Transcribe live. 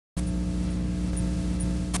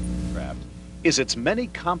is its many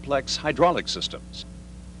complex hydraulic systems.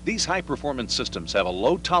 These high-performance systems have a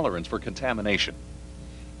low tolerance for contamination.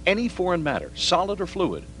 Any foreign matter, solid or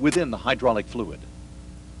fluid, within the hydraulic fluid.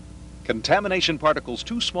 Contamination particles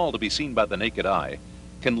too small to be seen by the naked eye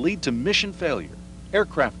can lead to mission failure,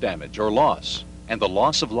 aircraft damage or loss, and the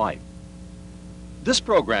loss of life. This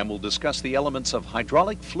program will discuss the elements of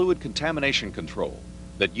hydraulic fluid contamination control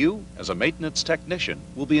that you, as a maintenance technician,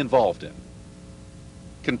 will be involved in.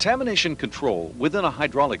 Contamination control within a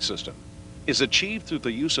hydraulic system is achieved through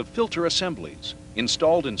the use of filter assemblies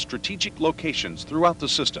installed in strategic locations throughout the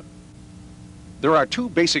system. There are two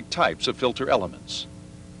basic types of filter elements.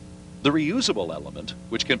 The reusable element,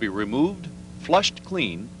 which can be removed, flushed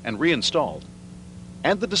clean, and reinstalled,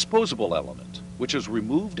 and the disposable element, which is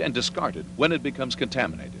removed and discarded when it becomes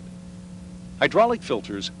contaminated. Hydraulic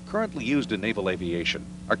filters currently used in naval aviation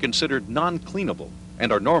are considered non-cleanable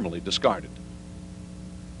and are normally discarded.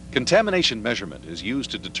 Contamination measurement is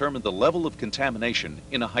used to determine the level of contamination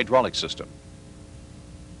in a hydraulic system.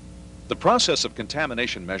 The process of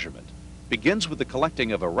contamination measurement begins with the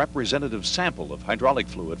collecting of a representative sample of hydraulic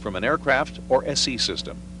fluid from an aircraft or SC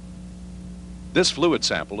system. This fluid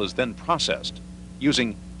sample is then processed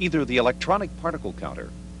using either the electronic particle counter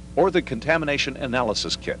or the contamination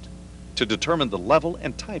analysis kit to determine the level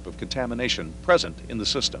and type of contamination present in the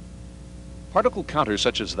system. Particle counters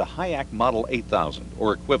such as the HIAC Model 8000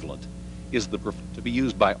 or equivalent is to be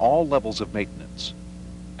used by all levels of maintenance.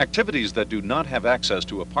 Activities that do not have access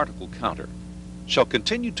to a particle counter shall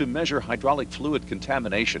continue to measure hydraulic fluid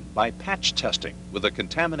contamination by patch testing with a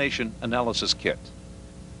contamination analysis kit.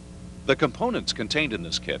 The components contained in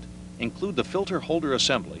this kit include the filter holder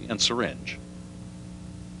assembly and syringe,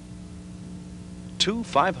 2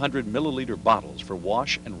 500 milliliter bottles for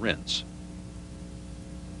wash and rinse,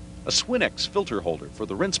 a Swinex filter holder for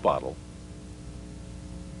the rinse bottle,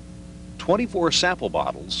 24 sample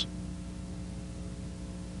bottles,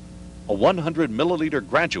 a 100 milliliter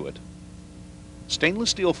graduate, stainless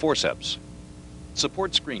steel forceps,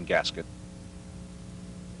 support screen gasket,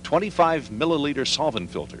 25 milliliter solvent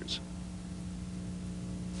filters,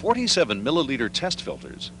 47 milliliter test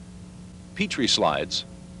filters, Petri slides,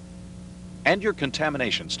 and your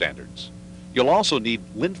contamination standards. You'll also need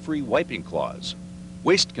lint-free wiping cloths,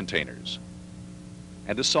 waste containers,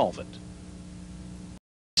 and a solvent.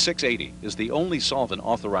 680 is the only solvent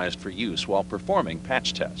authorized for use while performing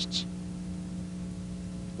patch tests.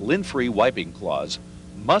 Lint-free wiping cloths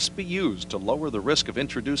must be used to lower the risk of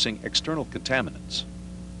introducing external contaminants.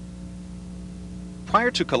 Prior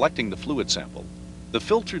to collecting the fluid sample, the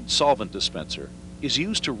filtered solvent dispenser is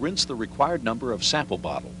used to rinse the required number of sample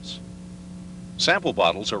bottles. Sample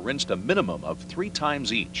bottles are rinsed a minimum of 3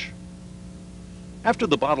 times each. After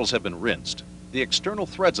the bottles have been rinsed, the external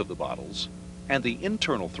threads of the bottles and the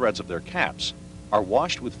internal threads of their caps are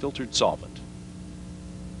washed with filtered solvent.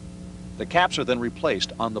 The caps are then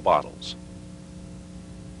replaced on the bottles.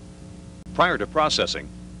 Prior to processing,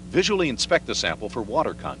 visually inspect the sample for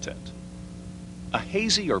water content. A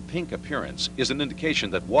hazy or pink appearance is an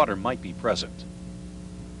indication that water might be present.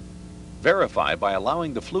 Verify by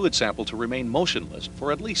allowing the fluid sample to remain motionless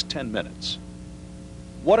for at least 10 minutes.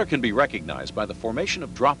 Water can be recognized by the formation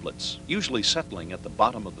of droplets, usually settling at the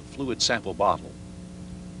bottom of the fluid sample bottle.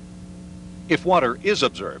 If water is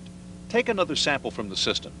observed, take another sample from the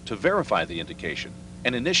system to verify the indication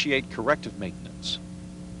and initiate corrective maintenance.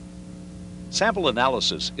 Sample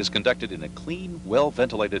analysis is conducted in a clean,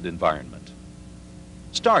 well-ventilated environment.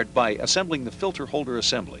 Start by assembling the filter holder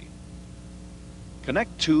assembly.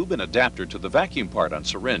 Connect tube and adapter to the vacuum part on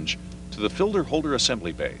syringe to the filter holder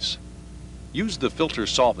assembly base. Use the filter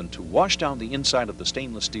solvent to wash down the inside of the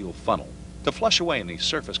stainless steel funnel to flush away any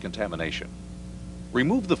surface contamination.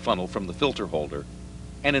 Remove the funnel from the filter holder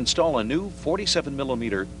and install a new 47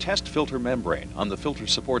 millimeter test filter membrane on the filter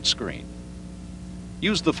support screen.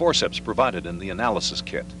 Use the forceps provided in the analysis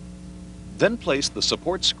kit. Then place the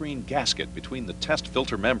support screen gasket between the test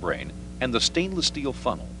filter membrane and the stainless steel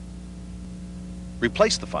funnel.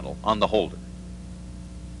 Replace the funnel on the holder.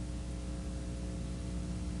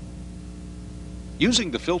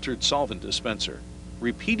 Using the filtered solvent dispenser,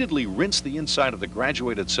 repeatedly rinse the inside of the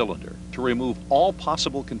graduated cylinder to remove all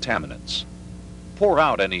possible contaminants. Pour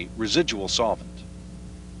out any residual solvent.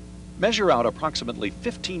 Measure out approximately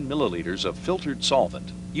 15 milliliters of filtered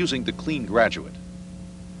solvent using the clean graduate.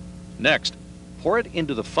 Next, pour it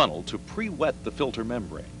into the funnel to pre-wet the filter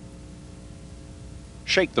membrane.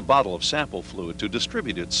 Shake the bottle of sample fluid to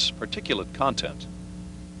distribute its particulate content.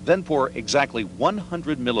 Then pour exactly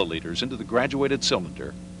 100 milliliters into the graduated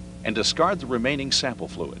cylinder and discard the remaining sample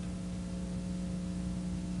fluid.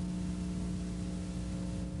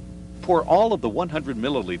 Pour all of the 100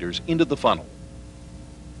 milliliters into the funnel.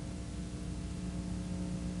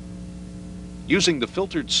 Using the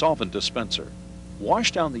filtered solvent dispenser,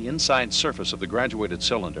 wash down the inside surface of the graduated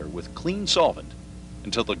cylinder with clean solvent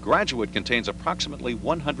until the graduate contains approximately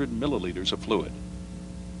 100 milliliters of fluid.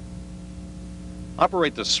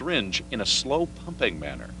 Operate the syringe in a slow pumping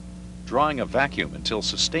manner, drawing a vacuum until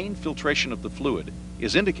sustained filtration of the fluid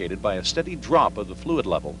is indicated by a steady drop of the fluid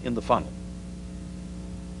level in the funnel.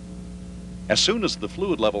 As soon as the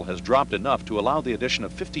fluid level has dropped enough to allow the addition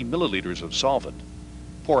of 50 milliliters of solvent,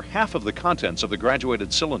 pour half of the contents of the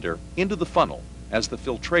graduated cylinder into the funnel as the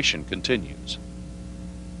filtration continues.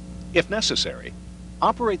 If necessary,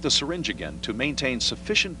 operate the syringe again to maintain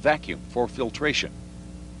sufficient vacuum for filtration.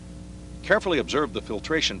 Carefully observe the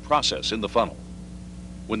filtration process in the funnel.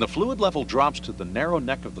 When the fluid level drops to the narrow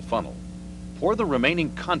neck of the funnel, pour the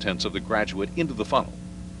remaining contents of the graduate into the funnel.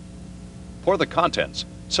 Pour the contents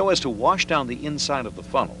so as to wash down the inside of the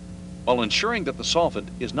funnel, while ensuring that the solvent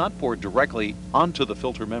is not poured directly onto the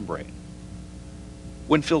filter membrane.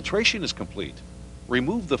 When filtration is complete,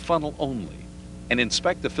 remove the funnel only and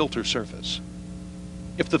inspect the filter surface.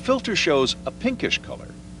 If the filter shows a pinkish color,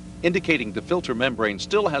 indicating the filter membrane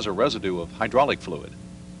still has a residue of hydraulic fluid,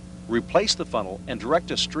 replace the funnel and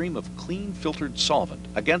direct a stream of clean filtered solvent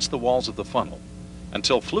against the walls of the funnel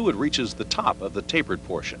until fluid reaches the top of the tapered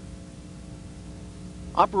portion.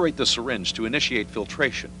 Operate the syringe to initiate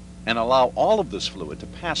filtration and allow all of this fluid to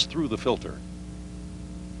pass through the filter.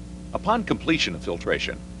 Upon completion of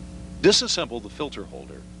filtration, disassemble the filter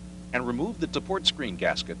holder and remove the support screen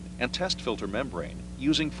gasket and test filter membrane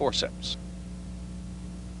using forceps.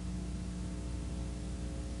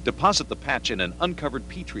 Deposit the patch in an uncovered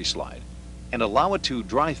Petri slide and allow it to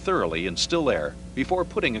dry thoroughly in still air before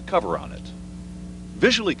putting a cover on it.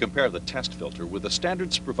 Visually compare the test filter with the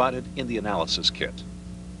standards provided in the analysis kit.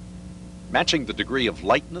 Matching the degree of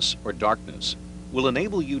lightness or darkness will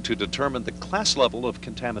enable you to determine the class level of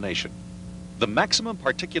contamination. The maximum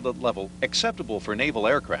particulate level acceptable for naval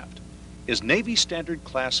aircraft is Navy Standard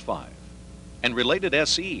Class 5, and related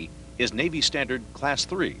SE is Navy Standard Class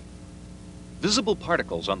 3. Visible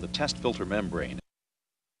particles on the test filter membrane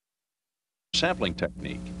sampling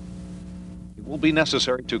technique. It will be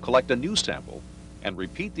necessary to collect a new sample and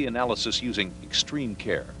repeat the analysis using extreme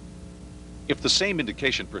care. If the same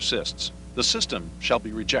indication persists, the system shall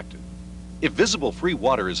be rejected. If visible free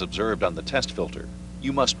water is observed on the test filter,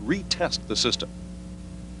 you must retest the system.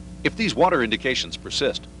 If these water indications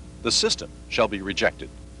persist, the system shall be rejected.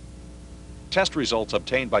 Test results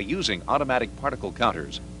obtained by using automatic particle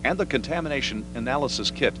counters and the contamination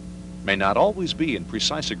analysis kit may not always be in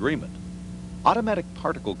precise agreement. Automatic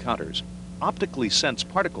particle counters optically sense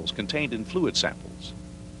particles contained in fluid samples.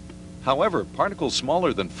 However, particles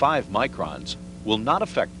smaller than 5 microns will not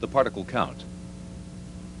affect the particle count.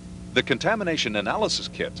 The contamination analysis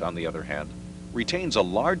kit, on the other hand, retains a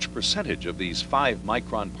large percentage of these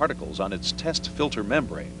 5-micron particles on its test filter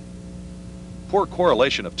membrane. Poor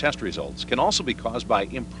correlation of test results can also be caused by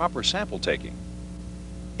improper sample taking,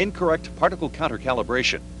 incorrect particle counter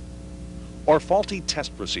calibration, or faulty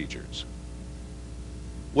test procedures.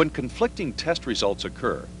 When conflicting test results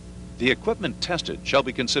occur, the equipment tested shall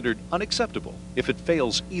be considered unacceptable if it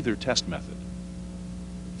fails either test method.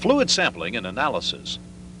 Fluid sampling and analysis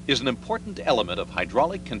is an important element of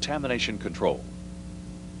hydraulic contamination control.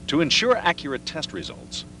 To ensure accurate test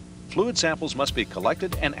results, fluid samples must be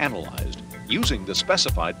collected and analyzed using the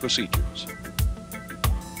specified procedures.